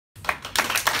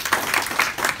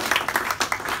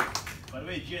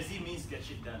way, GSE means get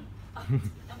shit done.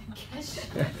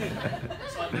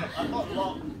 So I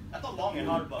thought long and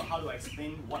hard about how to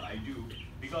explain what I do,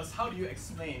 because how do you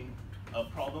explain a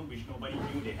problem which nobody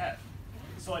knew they had?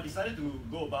 So I decided to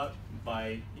go about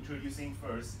by introducing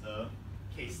first a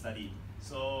case study.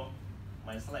 So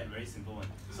my slide, very simple one.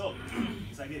 So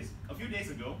it's like this. A few days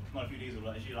ago, not a few days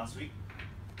ago, actually last week,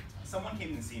 someone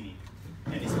came to see me.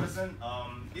 And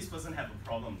this person have a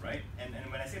problem, right? And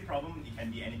when I say problem, it can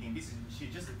be anything. This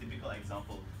is just a typical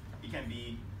example. It can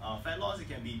be fat loss, it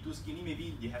can be too skinny,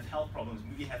 maybe they have health problems,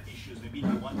 maybe have issues, maybe they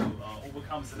want to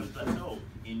overcome a certain plateau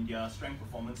in their strength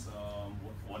performance,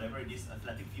 whatever it is,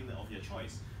 athletic field of their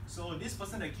choice. So this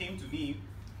person that came to me,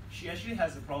 she actually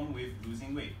has a problem with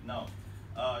losing weight. Now,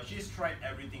 she's tried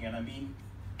everything, and I mean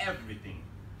everything.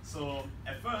 So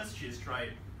at first, she's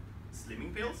tried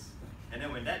slimming pills, and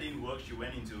then when that didn't work, she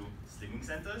went into slimming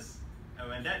centers, and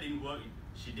when that didn't work,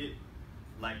 she did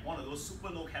like one of those super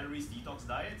low calories detox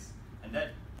diets, and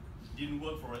that didn't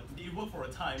work for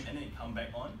a time, and then it come back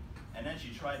on, and then she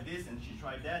tried this and she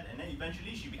tried that, and then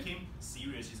eventually she became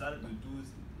serious. She started to do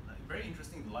like, very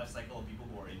interesting the life cycle of people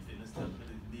who are in fitness.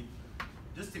 They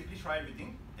just simply try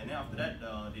everything, and then after that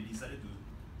they decided to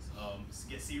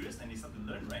get serious, and they started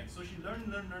to learn, right? So she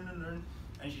learned,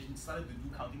 and she started to do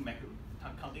counting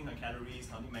her calories,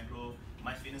 counting macro,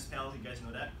 MyFitnessPal, you guys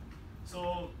know that.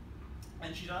 So.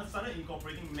 And she started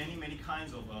incorporating many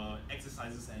kinds of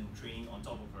exercises and training on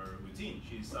top of her routine.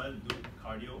 She started to do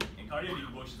cardio, and cardio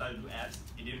didn't work. She started to do abs,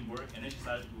 it didn't work, and then she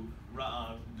started to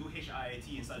do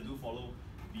HIIT and started to follow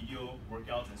video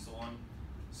workouts and so on.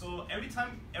 So every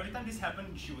time this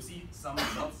happened, she would see some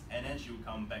results, and then she would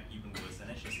come back even worse, and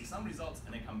then she'll see some results,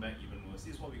 and then come back even worse.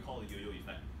 This is what we call the yo-yo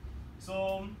effect.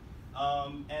 So.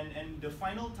 And the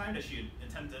final time that she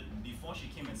attempted, before she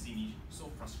came and see me, so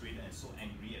frustrated and so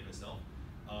angry at herself,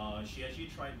 she actually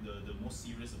tried the most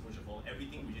serious approach of all,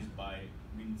 everything which is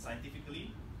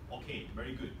scientifically, okay,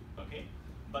 very good, okay?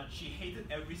 But she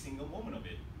hated every single moment of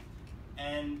it.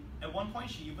 And at one point,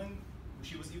 she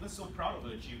was even so proud of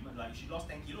her achievement, like she lost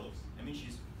 10 kilos. I mean,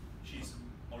 she's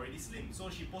already slim. So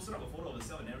she posted up a photo of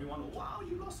herself, and everyone, wow,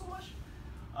 you lost so much.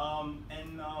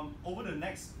 Over the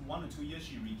next 1 or 2 years,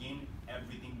 she regained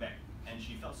everything back, and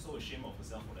she felt so ashamed of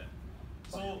herself for that.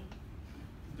 So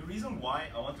the reason why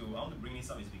I want to bring this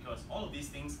up is because all of these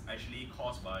things actually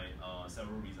caused by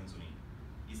several reasons only.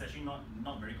 It's actually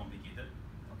not very complicated.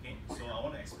 Okay, so I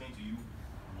want to explain to you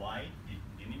why it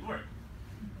didn't work.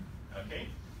 Okay,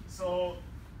 so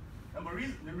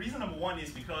the reason number one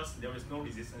is because there was no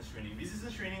resistance training.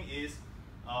 Resistance training is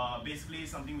basically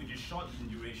something which is short in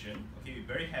duration, okay,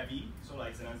 very heavy. So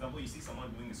like as an example, you see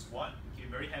someone doing a squat, okay,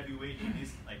 very heavy weight, it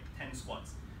is like 10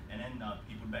 squats, and then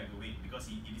he put back the weight because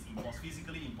it is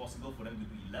physically impossible for them to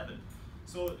do 11.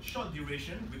 So short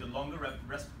duration with a longer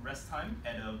rest time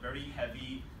and a very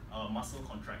heavy muscle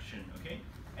contraction, okay?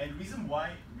 And the reason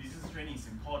why resistance training is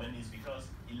important is because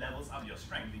it levels up your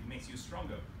strength, it makes you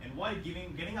stronger. And why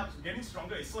getting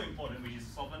stronger is so important, which is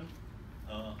often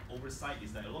oversight,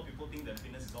 is that a lot of people think that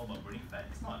fitness is all about burning fat.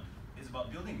 It's not. It's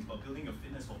about building your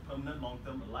fitness for permanent,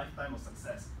 long-term, a lifetime of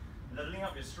success. Leveling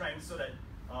up your strength so that,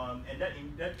 and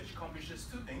that accomplishes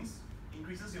two things: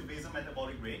 increases your basal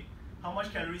metabolic rate, how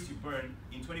much calories you burn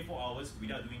in 24 hours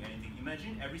without doing anything.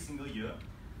 Imagine every single year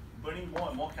burning more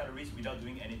and more calories without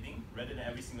doing anything, rather than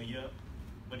every single year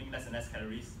burning less and less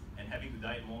calories and having to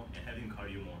diet more and having to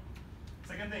cardio more.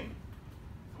 Second thing,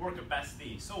 work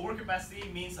capacity. So work capacity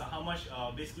means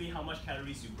basically how much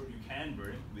calories you can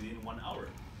burn within 1 hour,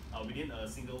 within a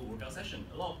single workout session.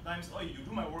 A lot of times, oh, you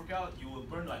do my workout, you will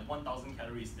burn like 1,000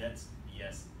 calories. That's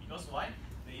BS. Because why?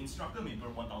 The instructor may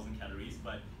burn 1,000 calories,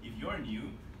 but if you're new,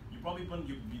 you probably burn.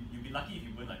 You'll be lucky if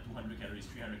you burn like 200 calories,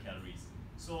 300 calories.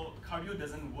 So cardio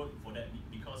doesn't work for that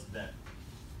because of that.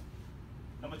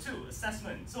 Number two,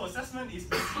 assessment. So assessment is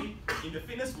basically, in the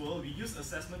fitness world, we use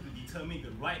assessment to determine the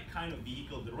right kind of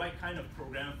vehicle, the right kind of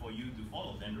program for you to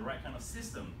follow, and the right kind of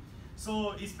system.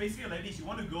 So it's basically like this: you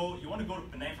want to go to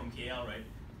Penang from KL, right?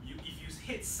 If you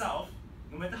head south,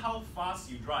 no matter how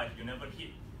fast you drive, you never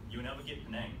get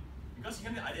Penang, because you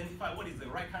can identify what is the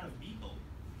right kind of vehicle.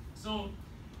 So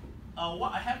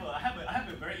I have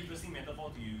a very interesting metaphor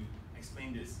to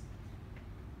explain this.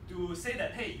 To say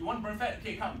that, hey, you want to burn fat?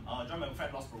 Okay, come join my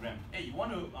fat loss program. Hey, you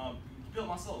want to build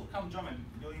muscle? Come join my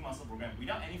building muscle program.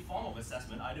 Without any form of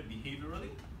assessment, either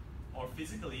behaviorally or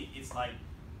physically, it's like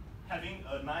having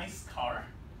a nice car,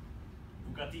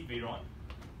 Bugatti Veyron,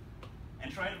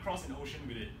 and trying to cross an ocean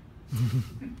with it.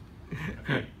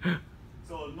 Okay.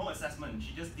 So no assessment.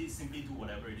 She just did simply do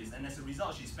whatever it is, and as a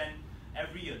result, she spent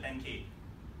every year 10K,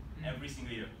 every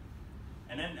single year.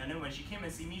 And then when she came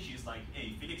and see me, she's like,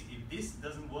 hey, Felix, if this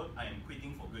doesn't work, I am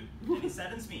quitting for good. And it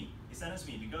saddens me. It saddens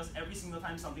me because every single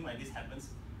time something like this happens,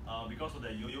 because of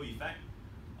the yo-yo effect,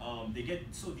 they get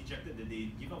so dejected that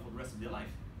they give up for the rest of their life.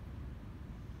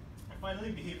 And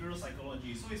finally, behavioral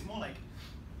psychology. So it's more like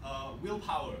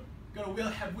willpower. You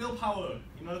gotta have willpower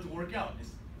in order to work out.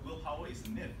 Willpower is a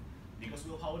myth because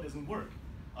willpower doesn't work.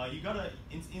 You gotta,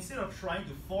 instead of trying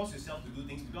to force yourself to do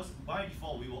things, because by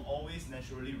default we will always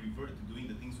naturally revert to doing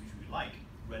the things which we like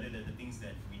rather than the things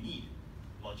that we need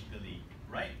logically,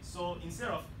 right? So instead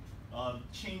of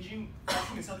forcing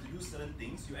yourself to do certain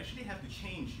things, you actually have to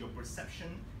change your perception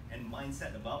and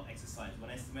mindset about exercise. When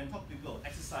I talk to people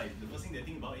exercise, the first thing they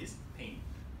think about is pain.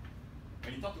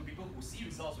 When you talk to people who see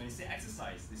results, when they say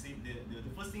exercise, they say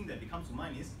the first thing that comes to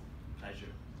mind is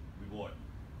pleasure, reward,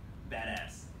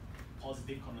 badass,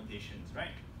 positive connotations, right?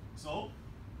 So,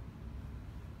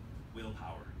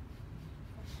 willpower.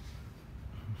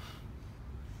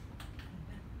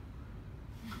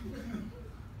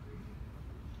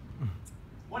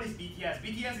 What is BTS?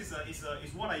 BTS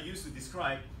is what I use to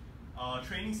describe a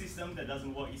training system that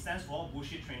doesn't work. It stands for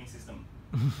bullshit training system.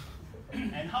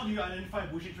 And how do you identify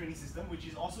bullshit training system, which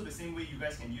is also the same way you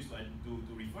guys can use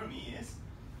to refer me, is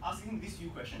asking these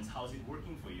few questions. How's it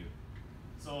working for you?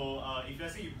 So if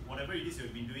let's say whatever it is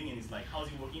you've been doing and it's like, how's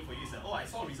it working for you? It's like, oh, I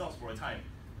saw results for a time,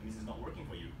 and this is not working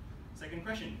for you. Second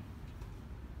question,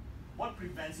 what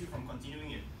prevents you from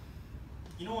continuing it?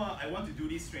 You know what, I want to do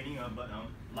this training, but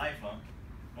life,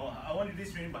 I want to do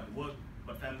this training, but work,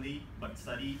 but family, but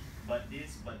study, but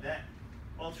this, but that.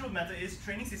 Well, the truth of the matter is,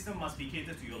 training system must be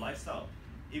catered to your lifestyle.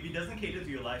 If it doesn't cater to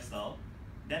your lifestyle,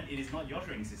 then it is not your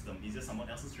training system, it's just someone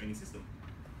else's training system.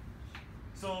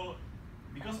 So,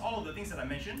 because all of the things that I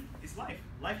mentioned is life.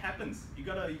 Life happens. You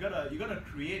gotta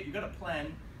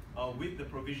plan with the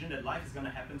provision that life is gonna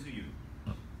happen to you.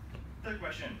 Third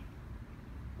question: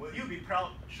 will you be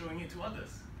proud showing it to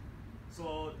others?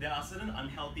 So there are certain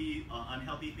unhealthy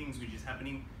things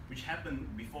which happen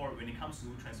before when it comes to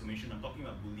transformation. I'm talking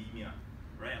about bulimia,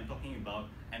 right? I'm talking about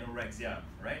anorexia,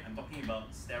 right? I'm talking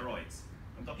about steroids.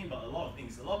 I'm talking about a lot of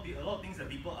things. A lot of things that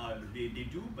people they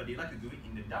do, but they like to do it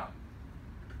in the dark.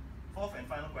 Fourth and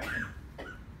final question: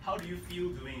 how do you feel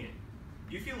doing it?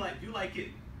 Do you like it?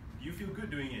 Do you feel good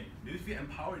doing it? Do you feel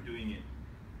empowered doing it?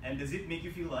 And does it make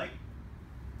you feel like?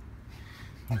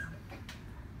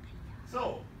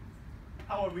 So,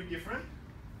 how are we different?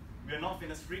 We are not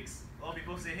fitness freaks. A lot of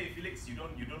people say, hey Felix, you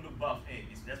don't look buff. Hey,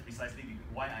 that's precisely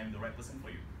why I'm the right person for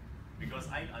you. Because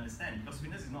I understand, because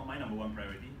fitness is not my #1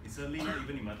 priority. It's certainly not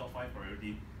even in my top 5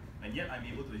 priority. And yet I'm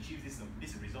able to achieve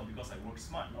this result because I work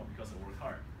smart, not because I work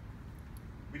hard.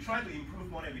 We try to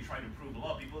improve more than we try to prove. A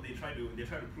lot of people, they try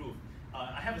to prove.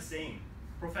 I have a saying: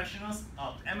 professionals,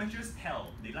 amateurs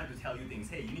they like to tell you things.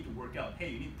 Hey, you need to work out. Hey,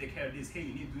 you need to take care of this. Hey,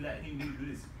 you need to do that. Hey, you need to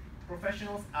do this.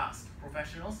 Professionals ask.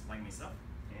 Professionals, like myself,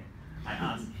 I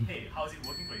ask, hey, how's it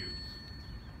working for you?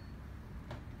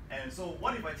 And so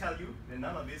what if I tell you that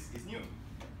none of this is new?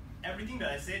 Everything that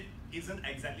I said isn't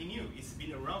exactly new. It's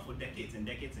been around for decades and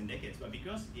decades and decades, but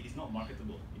because it is not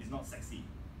marketable, it is not sexy.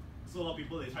 So a lot of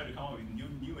people, they try to come up with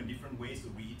new and different ways to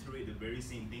reiterate the very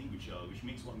same thing, which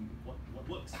makes what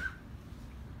works.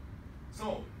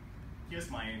 So here's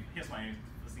my first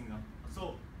thing now.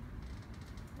 So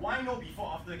why no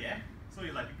before after gap? So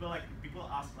it's like people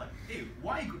ask like, hey,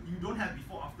 why you don't have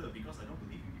before after? Because I don't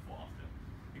believe in before after.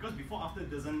 Because before after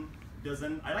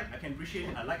doesn't I can appreciate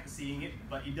it, I like seeing it,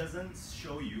 but it doesn't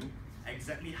show you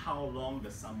exactly how long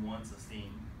does someone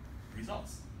sustain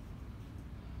results.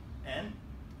 And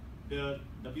the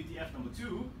WTF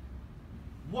 #2,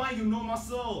 why you no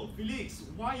muscle? Felix,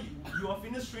 why you are a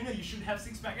fitness trainer, you should have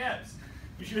 6-pack abs.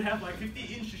 You should have like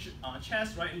 50-inch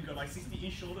chest, right? And you got like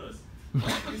 60-inch shoulders.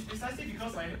 It's precisely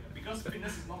because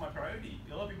fitness is not my priority.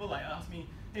 A lot of people like ask me,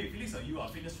 hey Felix, you are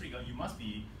a fitness freak, you must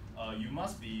be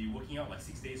working out like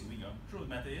 6 days a week. Truth of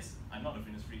the matter is, I'm not a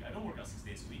fitness freak. I don't work out 6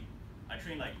 days a week. I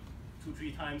train like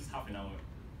 2-3 times, half an hour.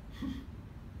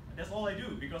 That's all I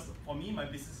do, because for me, my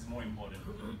business is more important,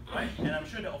 right? And I'm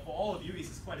sure that for all of you,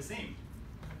 it's quite the same.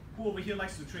 Who over here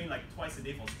likes to train like twice a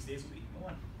day for 6 days a week? No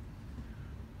one.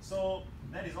 So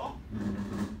that is all.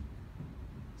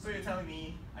 So you're telling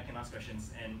me I can ask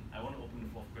questions, and I want to open the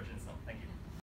floor for questions now. Thank you.